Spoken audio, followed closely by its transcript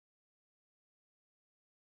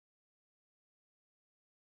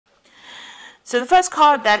So the first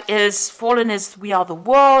card that is fallen is We Are the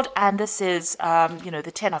World, and this is,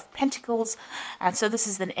 the Ten of Pentacles, and so this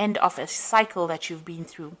is the end of a cycle that you've been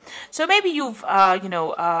through. So maybe you've, come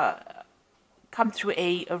through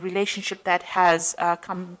a relationship that has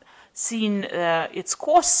seen its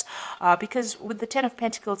course, because with the Ten of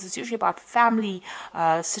Pentacles, it's usually about family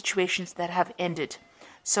situations that have ended.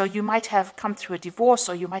 So you might have come through a divorce,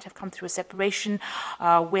 or you might have come through a separation,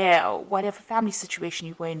 where whatever family situation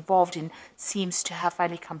you were involved in seems to have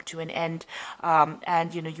finally come to an end,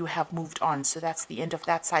 and you have moved on. So that's the end of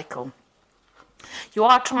that cycle. You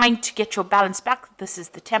are trying to get your balance back. This is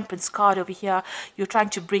the Temperance card over here. You're trying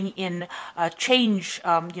to bring in change.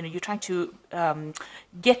 You're trying to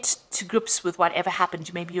get to grips with whatever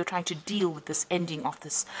happened. Maybe you're trying to deal with this ending of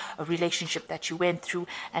this relationship that you went through,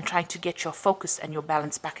 and trying to get your focus and your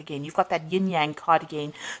balance back again. You've got that yin yang card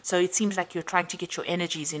again. So it seems like you're trying to get your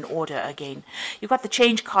energies in order again. You've got the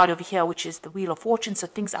Change card over here, which is the Wheel of Fortune. So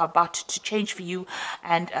things are about to change for you,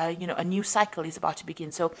 and a new cycle is about to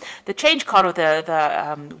begin. So the Change card, or the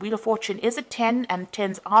Wheel of Fortune, is a 10, and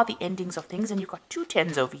 10s are the endings of things, and you've got 2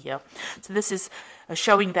 10s over here. So this is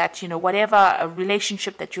showing that whatever a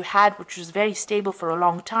relationship that you had, which was very stable for a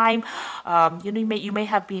long time, you may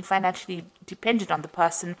have been financially dependent on the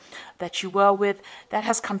person that you were with, that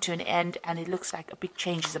has come to an end, and it looks like a big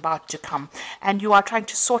change is about to come, and you are trying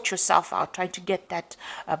to sort yourself out, trying to get that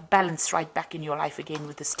balance right back in your life again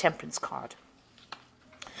with this Temperance card.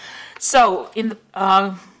 So in the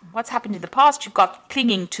what's happened in the past, you've got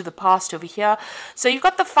clinging to the past over here. So you've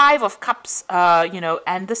got the Five of Cups,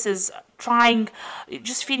 and this is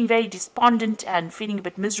just feeling very despondent and feeling a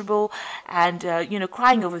bit miserable, and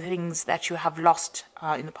crying over things that you have lost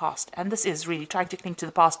in the past. And this is really trying to cling to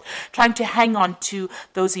the past, trying to hang on to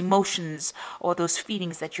those emotions or those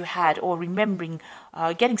feelings that you had, or remembering,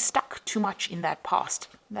 getting stuck too much in that past.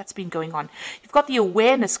 That's been going on. You've got the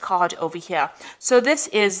Awareness card over here. So this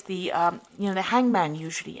is the the Hangman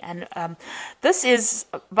usually, and this is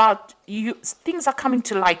about things are coming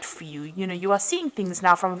to light for you. You are seeing things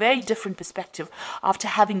now from a very different perspective after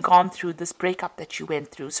having gone through this breakup that you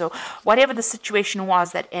went through. So whatever the situation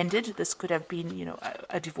was that ended, this could have been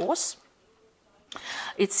a divorce.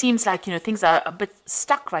 It seems like things are a bit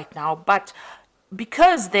stuck right now, but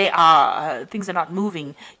because things are not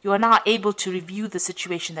moving, you are now able to review the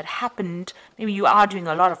situation that happened. Maybe you are doing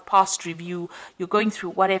a lot of past review. You're going through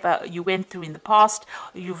whatever you went through in the past.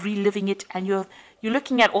 You're reliving it, and you're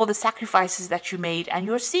looking at all the sacrifices that you made, and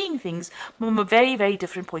you're seeing things from a very, very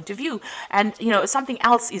different point of view. And something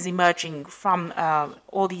else is emerging from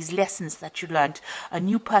all these lessons that you learned. A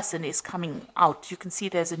new person is coming out. You can see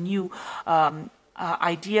there's a new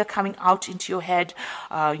idea coming out into your head.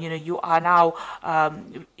 You are now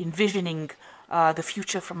envisioning the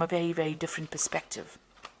future from a very, very different perspective.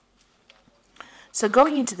 So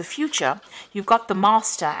going into the future, you've got the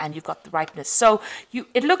Master and you've got the Ripeness. So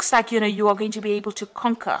it looks like you are going to be able to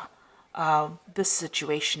conquer this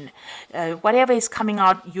situation. Whatever is coming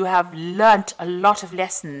out, you have learnt a lot of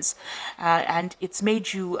lessons, and it's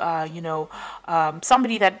made you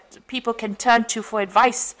somebody that people can turn to for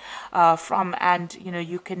advice from, and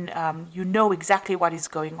you can exactly what is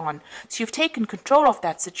going on. So you've taken control of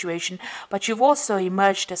that situation, but you've also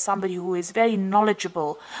emerged as somebody who is very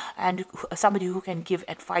knowledgeable, and somebody who can give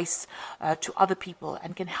advice to other people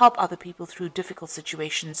and can help other people through difficult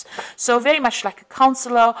situations. So very much like a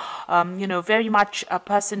counselor, very much a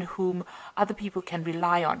person whom other people can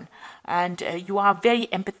rely on. And you are very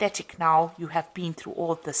empathetic now. You have been through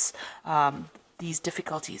all this, these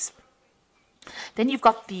difficulties. Then you've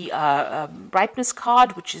got the Ripeness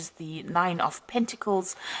card, which is the Nine of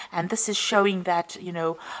Pentacles. And this is showing that,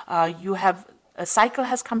 you have a cycle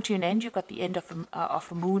has come to an end. You've got the end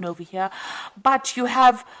of a moon over here. But you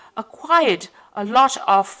have acquired a lot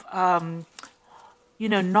of,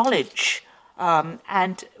 knowledge,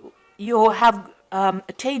 and you have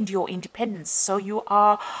attained your independence. So you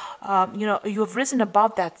are, you have risen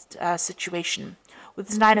above that situation. With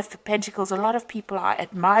this Nine of Pentacles, a lot of people are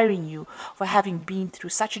admiring you for having been through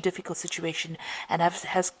such a difficult situation, and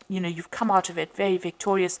you've come out of it very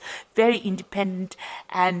victorious, very independent,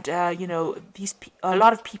 and a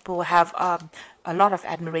lot of people have a lot of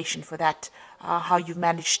admiration for that. How you've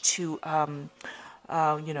managed to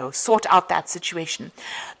sort out that situation.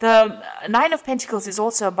 The Nine of Pentacles is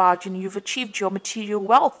also about, you've achieved your material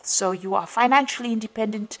wealth. So you are financially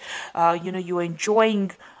independent. You are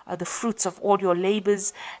enjoying the fruits of all your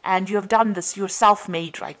labors, and you have done this. You're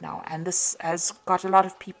self-made right now, and this has got a lot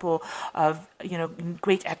of people, in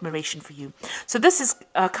great admiration for you. So this is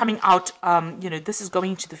coming out. This is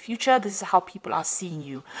going into the future. This is how people are seeing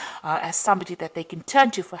you, as somebody that they can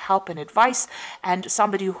turn to for help and advice, and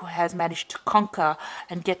somebody who has managed to conquer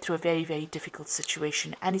and get through a very, very difficult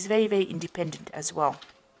situation, and is very, very independent as well.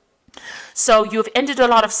 So you've ended a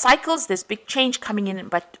lot of cycles. There's big change coming in,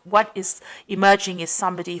 but what is emerging is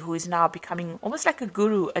somebody who is now becoming almost like a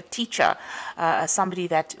guru, a teacher, somebody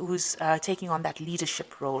who's taking on that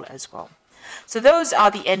leadership role as well. So those are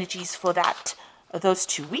the energies for those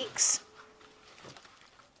 2 weeks.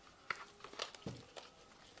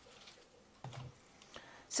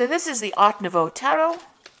 So this is the Art Nouveau Tarot.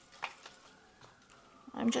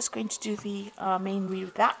 I'm just going to do the main read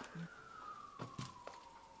of that.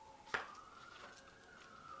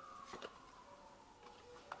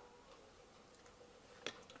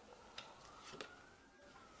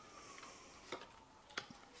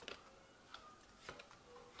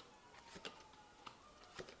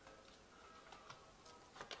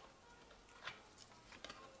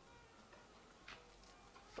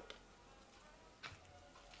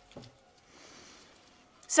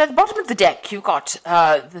 So at the bottom of the deck, you've got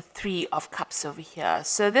the Three of Cups over here.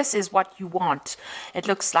 So this is what you want. It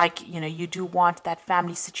looks like, you do want that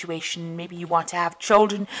family situation. Maybe you want to have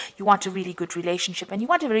children. You want a really good relationship. And you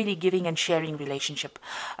want a really giving and sharing relationship.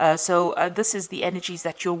 So this is the energies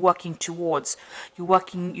that you're working towards.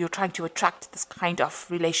 You're trying to attract this kind of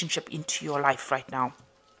relationship into your life right now.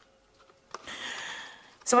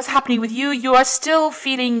 So what's happening with you? You are still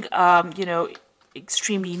feeling,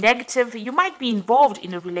 extremely negative. You might be involved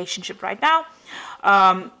in a relationship right now,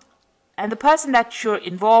 and the person that you're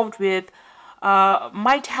involved with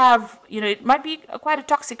might have, it might be quite a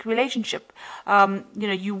toxic relationship.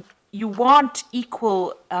 You want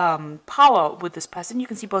equal power with this person. You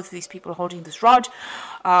can see both of these people holding this rod,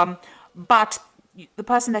 but the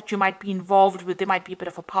person that you might be involved with, there might be a bit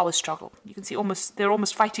of a power struggle. You can see they're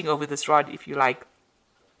almost fighting over this rod, if you like.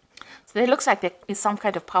 So it looks like there is some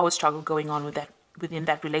kind of power struggle going on within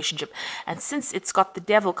that relationship. And since it's got the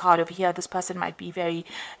Devil card over here, this person might be very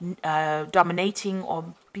dominating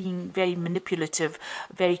or being very manipulative,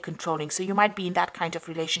 very controlling. So you might be in that kind of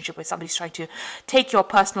relationship where somebody's trying to take your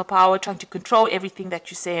personal power, trying to control everything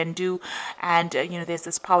that you say and do. And, there's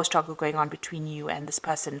this power struggle going on between you and this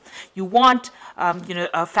person. You want,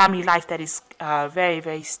 a family life that is very,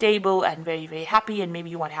 very stable and very, very happy. And maybe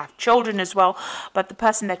you want to have children as well. But the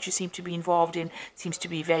person that you seem to be involved in seems to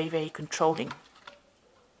be very, very controlling.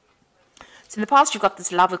 So in the past, you've got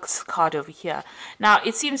this Lover's card over here. Now,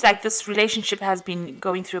 it seems like this relationship has been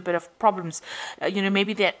going through a bit of problems.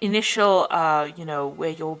 Maybe the initial, where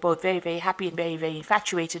you're both very, very happy and very, very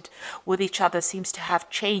infatuated with each other seems to have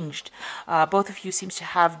changed. Both of you seems to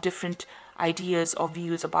have different ideas or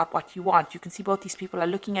views about what you want. You can see both these people are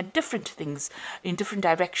looking at different things in different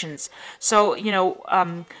directions. So,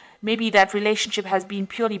 maybe that relationship has been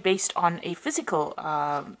purely based on a physical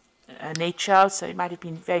nature, so it might have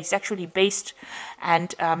been very sexually based,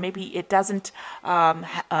 and maybe it doesn't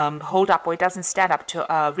hold up, or it doesn't stand up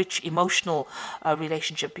to a rich emotional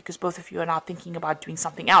relationship, because both of you are now thinking about doing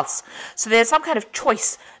something else. So there's some kind of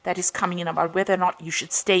choice that is coming in about whether or not you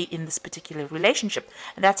should stay in this particular relationship,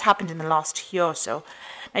 and that's happened in the last year or so.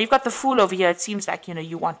 Now you've got the Fool over here. It seems like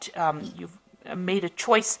you want you've made a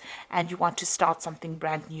choice and you want to start something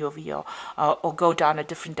brand new over here, or go down a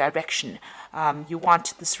different direction. You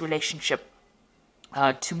want this relationship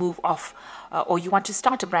to move off, or you want to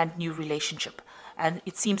start a brand new relationship. And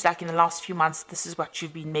it seems like in the last few months, this is what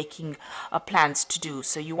you've been making plans to do.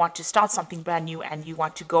 So you want to start something brand new, and you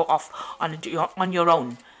want to go off on your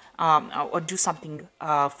own, or do something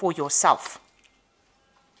for yourself.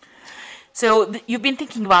 So you've been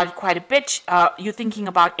thinking about it quite a bit. You're thinking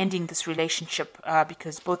about ending this relationship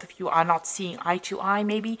because both of you are not seeing eye to eye,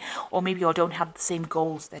 maybe, or maybe you don't have the same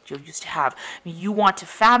goals that you used to have. I mean, you want a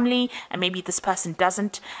family, and maybe this person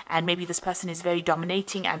doesn't, and maybe this person is very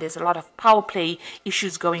dominating, and there's a lot of power play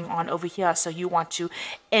issues going on over here. So you want to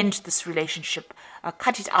end this relationship,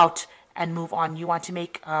 cut it out, and move on. You want to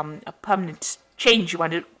make a permanent change. You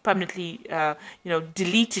want to permanently,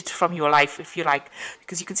 delete it from your life, if you like,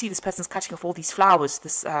 because you can see this person's cutting off all these flowers.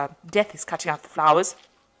 This death is cutting out the flowers.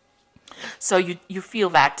 So you feel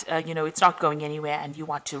that, it's not going anywhere, and you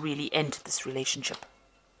want to really end this relationship.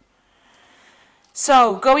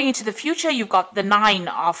 So going into the future, you've got the Nine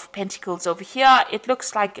of Pentacles over here. It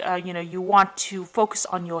looks like, you want to focus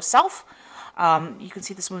on yourself. You can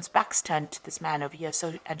see this woman's back's turned to this man over here.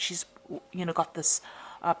 So, and she's, got this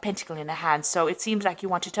pentacle in a hand. So it seems like you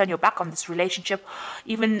want to turn your back on this relationship.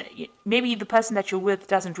 Even maybe the person that you're with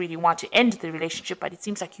doesn't really want to end the relationship, but it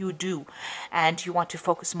seems like you do, and you want to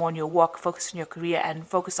focus more on your work, focus on your career, and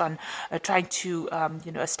focus on trying to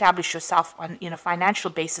establish yourself on in a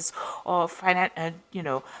financial basis, or try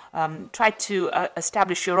to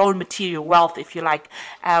establish your own material wealth, if you like,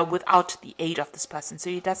 without the aid of this person. So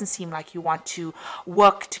it doesn't seem like you want to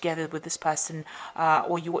work together with this person,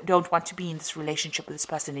 or you don't want to be in this relationship with this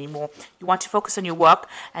person anymore. You want to focus on your work,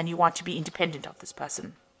 and you want to be independent of this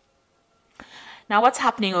person. Now, what's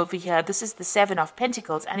happening over here? This is the Seven of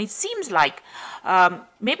Pentacles, and it seems like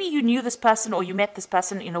maybe you knew this person, or you met this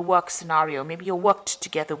person in a work scenario. Maybe you worked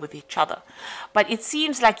together with each other. But it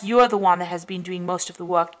seems like you're the one that has been doing most of the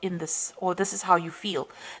work in this, or this is how you feel,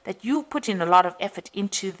 that you put in a lot of effort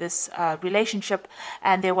into this relationship,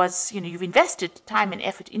 and there was, you've invested time and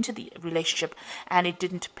effort into the relationship, and it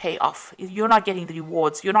didn't pay off. You're not getting the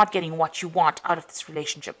rewards. You're not getting what you want out of this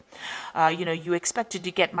relationship. You expected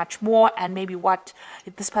to get much more, and maybe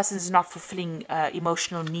this person is not fulfilling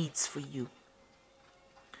emotional needs for you.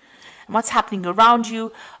 And what's happening around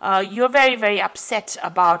you? You're very, very upset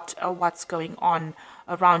about what's going on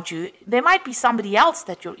around you. There might be somebody else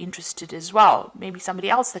that you're interested as well. Maybe somebody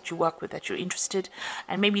else that you work with that you're interested,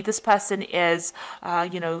 and maybe this person is,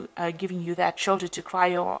 giving you that shoulder to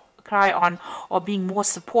cry on, or being more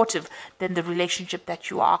supportive than the relationship that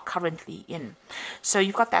you are currently in. So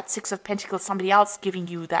you've got that Six of Pentacles, somebody else giving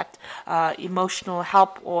you that emotional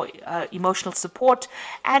help or emotional support.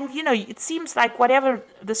 And it seems like whatever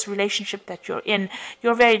this relationship that you're in,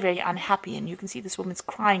 you're very, very unhappy, and you can see this woman's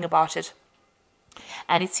crying about it.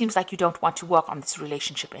 And it seems like you don't want to work on this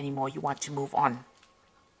relationship anymore. You want to move on.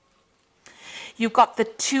 You've got the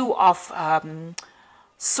Two of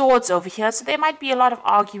Swords over here, so there might be a lot of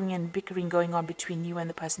arguing and bickering going on between you and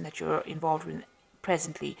the person that you're involved with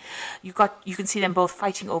presently. You can see them both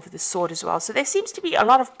fighting over the sword as well. So there seems to be a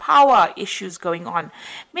lot of power issues going on.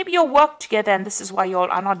 Maybe you'll work together, and this is why you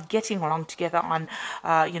all are not getting along together on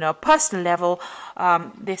a personal level.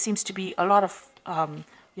 There seems to be a lot of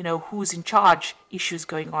who's in charge issues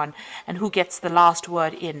going on, and who gets the last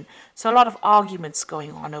word in. So a lot of arguments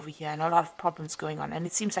going on over here, and a lot of problems going on, and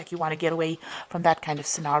it seems like you want to get away from that kind of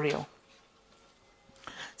scenario.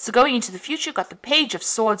 So going into the future, you've got the Page of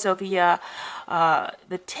Swords over here,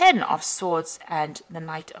 the Ten of Swords, and the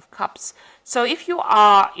Knight of Cups. So if you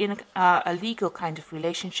are in a legal kind of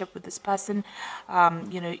relationship with this person,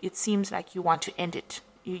 it seems like you want to end it.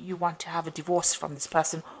 You want to have a divorce from this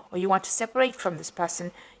person, or you want to separate from this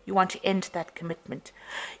person. You want to end that commitment.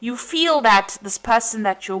 You feel that this person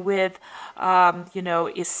that you're with,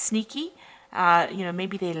 is sneaky.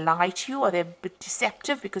 Maybe they lie to you, or they're a bit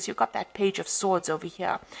deceptive, because you've got that Page of Swords over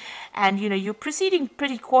here. And, you're proceeding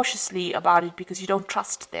pretty cautiously about it because you don't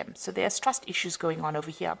trust them. So there's trust issues going on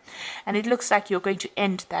over here. And it looks like you're going to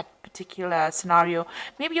end that particular scenario.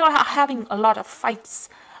 Maybe you're having a lot of fights,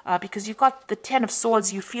 because you've got the Ten of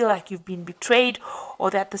Swords. You feel like you've been betrayed, or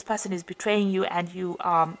that this person is betraying you, and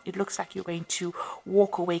it looks like you're going to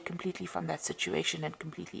walk away completely from that situation and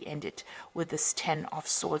completely end it with this Ten of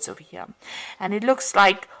Swords over here. And it looks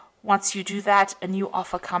like once you do that, a new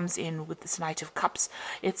offer comes in with this Knight of Cups.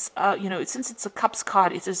 It's, since it's a Cups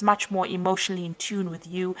card, it is much more emotionally in tune with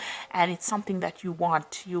you, and it's something that you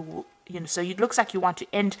want. So it looks like you want to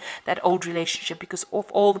end that old relationship because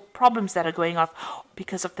of all the problems that are going on,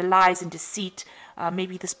 because of the lies and deceit.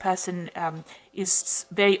 Maybe this person is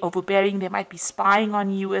very overbearing. They might be spying on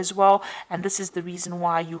you as well, and this is the reason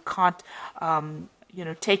why you can't,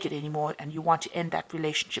 take it anymore, and you want to end that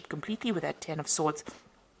relationship completely with that Ten of Swords,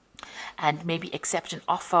 and maybe accept an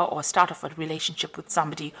offer or start off a relationship with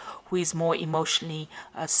somebody who is more emotionally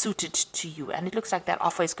suited to you. And it looks like that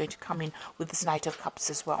offer is going to come in with this Knight of Cups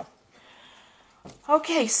as well.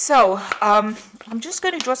 Okay, so I'm just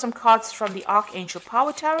going to draw some cards from the Archangel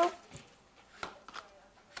Power Tarot.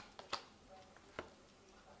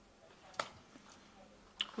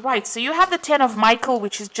 Right, so you have the Ten of Michael,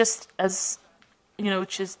 which is just as,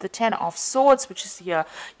 which is the Ten of Swords, which is here.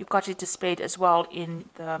 You've got it displayed as well in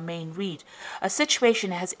the main read. A situation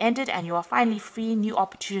has ended, and you are finally free. New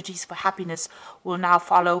opportunities for happiness will now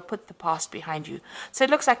follow. Put the past behind you. So it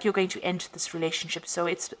looks like you're going to end this relationship. So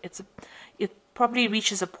it probably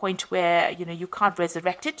reaches a point where you can't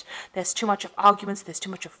resurrect it. There's too much of arguments. There's too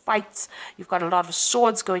much of fights. You've got a lot of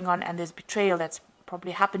swords going on, and there's betrayal that's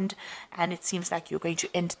probably happened, and it seems like you're going to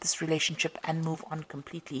end this relationship and move on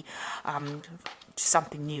completely to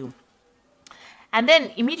something new. And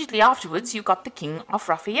then immediately afterwards, you got the King of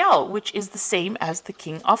Raphael, which is the same as the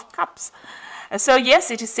King of Cups. So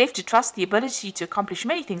yes, it is safe to trust the ability to accomplish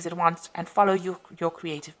many things at once and follow your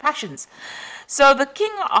creative passions. So the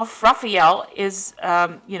King of Raphael is,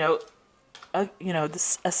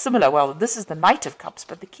 this a similar. Well, this is the Knight of Cups,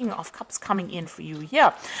 but the King of Cups coming in for you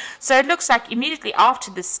here. So it looks like immediately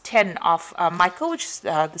after this 10 of Michael, which is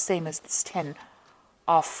the same as this 10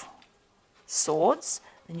 of Swords.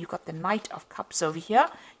 Then you've got the Knight of Cups over here.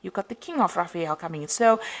 You've got the King of Raphael coming in.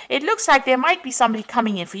 So it looks like there might be somebody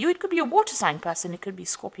coming in for you. It could be a water sign person. It could be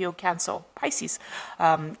Scorpio, Cancer, Pisces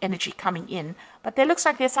energy coming in. But there looks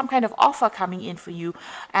like there's some kind of offer coming in for you.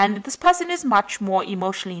 And this person is much more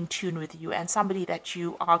emotionally in tune with you and somebody that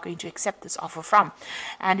you are going to accept this offer from.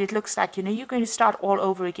 And it looks like, you're going to start all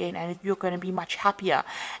over again and you're going to be much happier.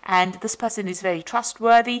 And this person is very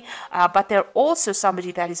trustworthy, but they're also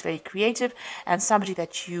somebody that is very creative and somebody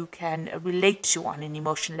that you can relate to on an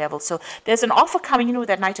emotional level. So there's an offer coming in with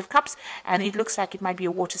that Knight of Cups, and it looks like it might be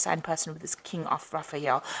a water sign person with this King of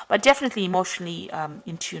Raphael, but definitely emotionally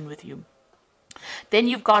in tune with you. Then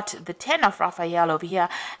you've got the 10 of Raphael over here,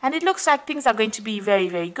 and it looks like things are going to be very,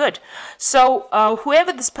 very good. So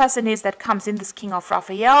whoever this person is that comes in, this King of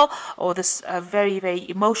Raphael, or this very, very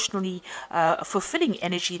emotionally fulfilling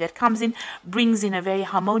energy that comes in, brings in a very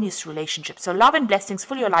harmonious relationship. So love and blessings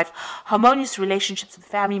for your life, harmonious relationships with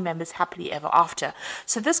family members, happily ever after.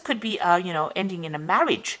 So this could be, ending in a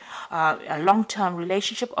marriage, a long-term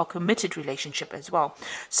relationship or committed relationship as well.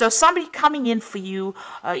 So somebody coming in for you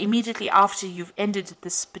immediately after you've ended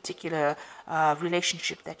this particular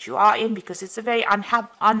relationship that you are in, because it's a very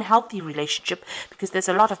unhealthy relationship, because there's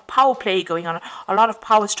a lot of power play going on, a lot of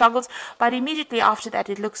power struggles. But immediately after that,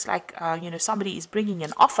 it looks like somebody is bringing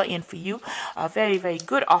an offer in for you, a very, very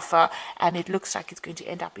good offer, and it looks like it's going to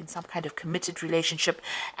end up in some kind of committed relationship.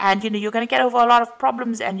 And you're going to get over a lot of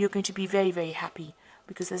problems, and you're going to be very, very happy,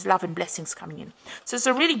 because there's love and blessings coming in. So it's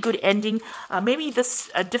a really good ending. Maybe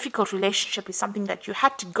this difficult relationship is something that you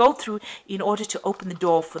had to go through in order to open the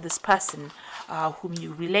door for this person whom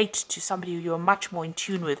you relate to, somebody who you're much more in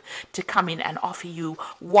tune with, to come in and offer you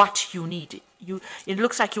what you need. It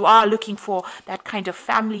looks like you are looking for that kind of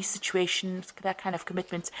family situation, that kind of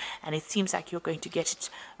commitment, and it seems like you're going to get it,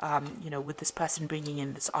 with this person bringing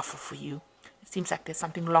in this offer for you. It seems like there's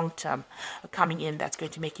something long-term coming in that's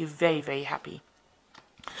going to make you very, very happy.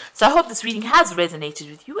 So I hope this reading has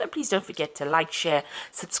resonated with you, and please don't forget to like, share,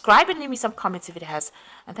 subscribe, and leave me some comments if it has.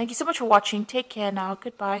 And thank you so much for watching. Take care now.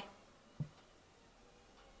 Goodbye.